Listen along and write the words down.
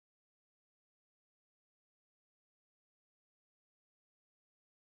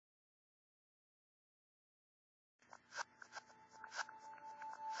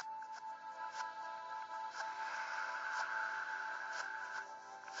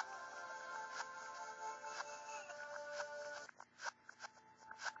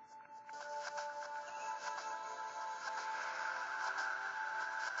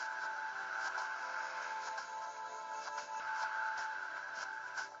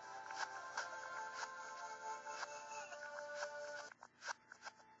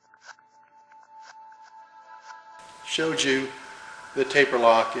showed you the taper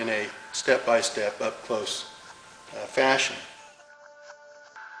lock in a step-by-step, up-close fashion.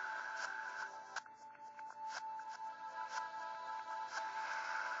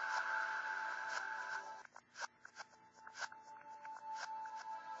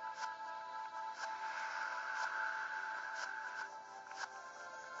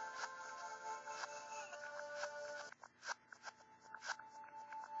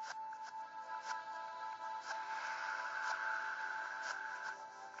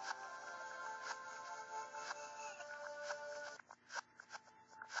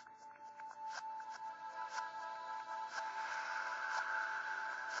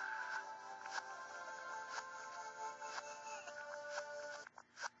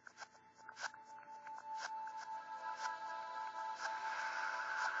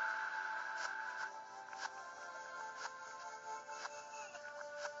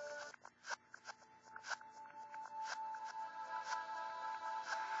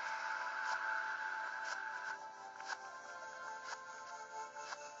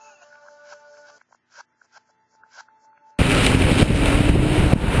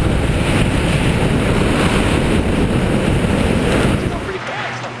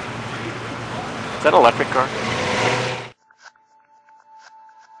 Is that an electric car?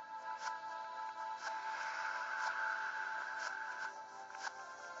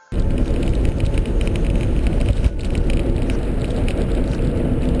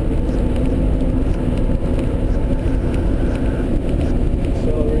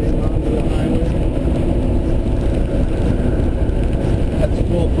 Accelerating onto the highway. That's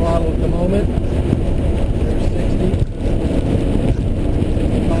full throttle at the moment. There's 60,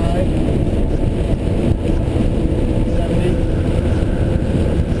 55, 70,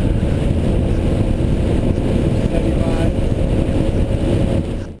 75.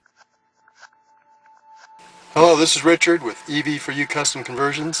 Hello, this is Richard with EV4U Custom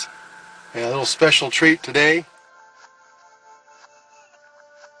Conversions. And a little special treat today.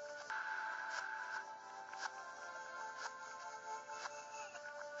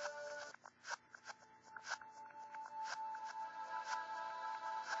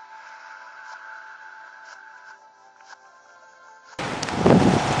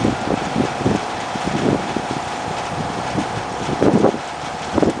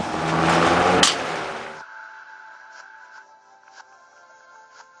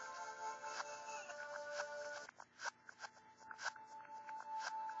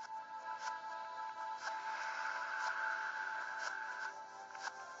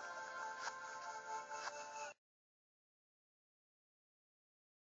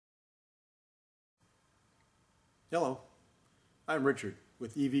 Hello, I'm Richard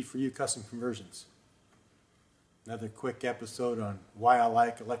with EV4U Custom Conversions. Another quick episode on why I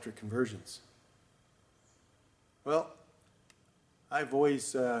like electric conversions. Well, I've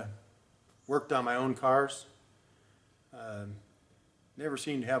always worked on my own cars. Never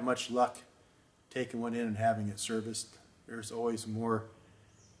seemed to have much luck taking one in and having it serviced. There's always more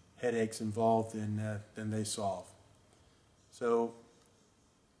headaches involved than they solve. So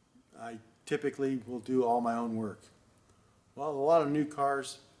I typically will do all my own work. Well, a lot of new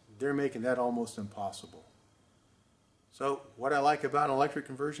cars, they're making that almost impossible. So what I like about an electric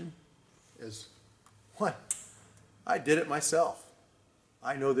conversion is, one, I did it myself.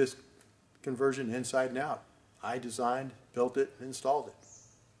 I know this conversion inside and out. I designed, built it, and installed it.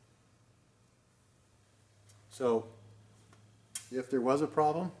 So if there was a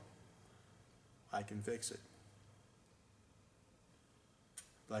problem, I can fix it.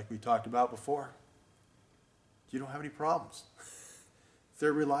 Like we talked about before, you don't have any problems.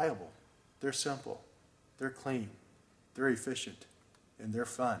 They're reliable, they're simple, they're clean, they're efficient, and they're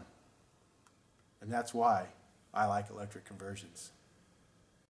fun. And that's why I like electric conversions.